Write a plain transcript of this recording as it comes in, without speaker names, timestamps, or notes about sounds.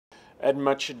Had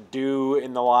much ado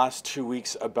in the last 2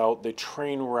 weeks about the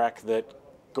train wreck that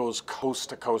goes coast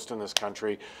to coast in this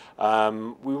country.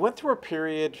 We went through a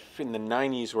period in the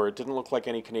 90s where it didn't look like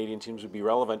any Canadian teams would be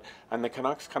relevant, and the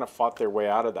Canucks kind of fought their way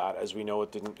out of that. As we know,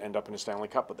 it didn't end up in a Stanley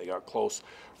Cup, but they got close.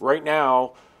 Right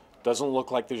now, doesn't look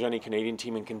like there's any Canadian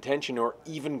team in contention or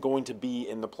even going to be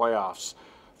in the playoffs.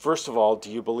 First of all,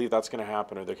 do you believe that's going to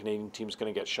happen? Are the Canadian teams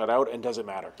going to get shut out, and does it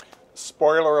matter?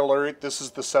 Spoiler alert, this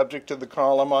is the subject of the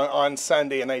column on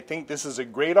Sunday, and I think this is a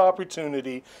great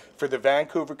opportunity for the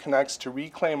Vancouver Canucks to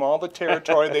reclaim all the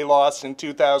territory they lost in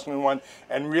 2001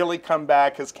 and really come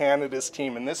back as Canada's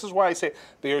team. And this is why I say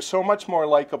they are so much more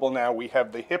likable now. We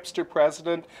have the hipster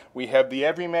president, we have the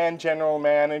everyman general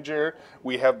manager,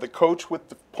 we have the coach with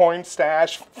the porn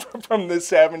stash from the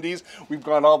 70s. We've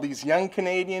got all these young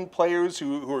Canadian players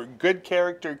who are good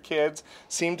character kids,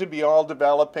 seem to be all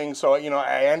developing. So, you know,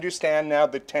 I understand now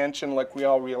the tension, like we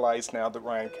all realize now that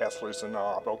Ryan Kessler's a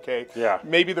knob, okay? Yeah.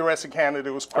 Maybe the rest of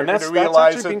Canada was quicker to That's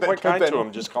realize actually been quite kind to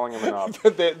him, just calling him a knob.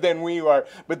 than we are.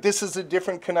 But this is a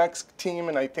different Canucks team,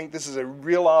 and I think this is a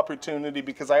real opportunity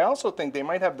because I also think they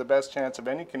might have the best chance of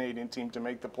any Canadian team to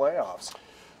make the playoffs.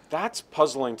 That's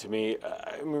puzzling to me.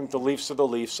 I mean, the Leafs are the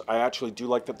Leafs. I actually do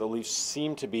like that the Leafs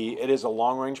seem to be, it is a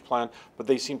long-range plan, but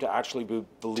they seem to actually be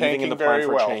believing in the plan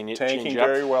for change. Tanking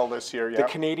very well this year, yeah. The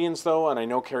Canadians, though, and I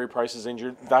know Carey Price is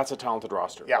injured, that's a talented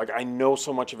roster. Yeah. Like, I know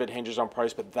so much of it hinges on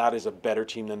Price, but that is a better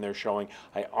team than they're showing.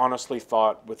 I honestly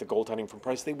thought with the goaltending from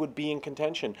Price, they would be in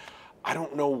contention. I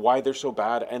don't know why they're so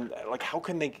bad, and like how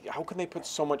can they put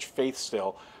so much faith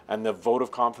still and the vote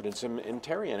of confidence in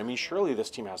Therrien? I mean, surely this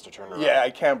team has to turn around. Yeah,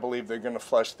 I can't believe they're going to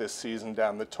flush this season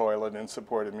down the toilet in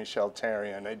support of Michel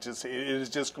Therrien. It has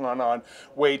just gone on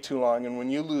way too long, and when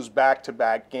you lose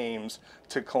back-to-back games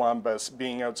to Columbus,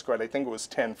 being outscored, I think it was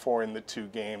 10-4 in the two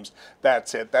games,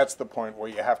 that's it. That's the point where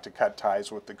you have to cut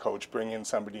ties with the coach, bring in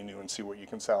somebody new, and see what you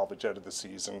can salvage out of the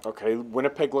season. Okay,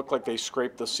 Winnipeg looked like they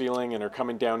scraped the ceiling and are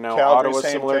coming down now. Calgary, Ottawa,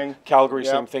 same similar. thing. Calgary,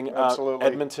 Yep, same thing. absolutely.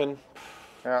 Edmonton.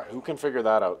 Yeah. Who can figure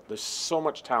that out? There's so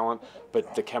much talent,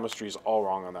 but the chemistry is all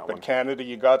wrong on that one. But Canada,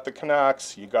 you got the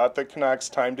Canucks. You got the Canucks.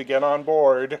 Time to get on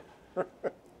board.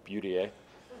 Beauty, eh?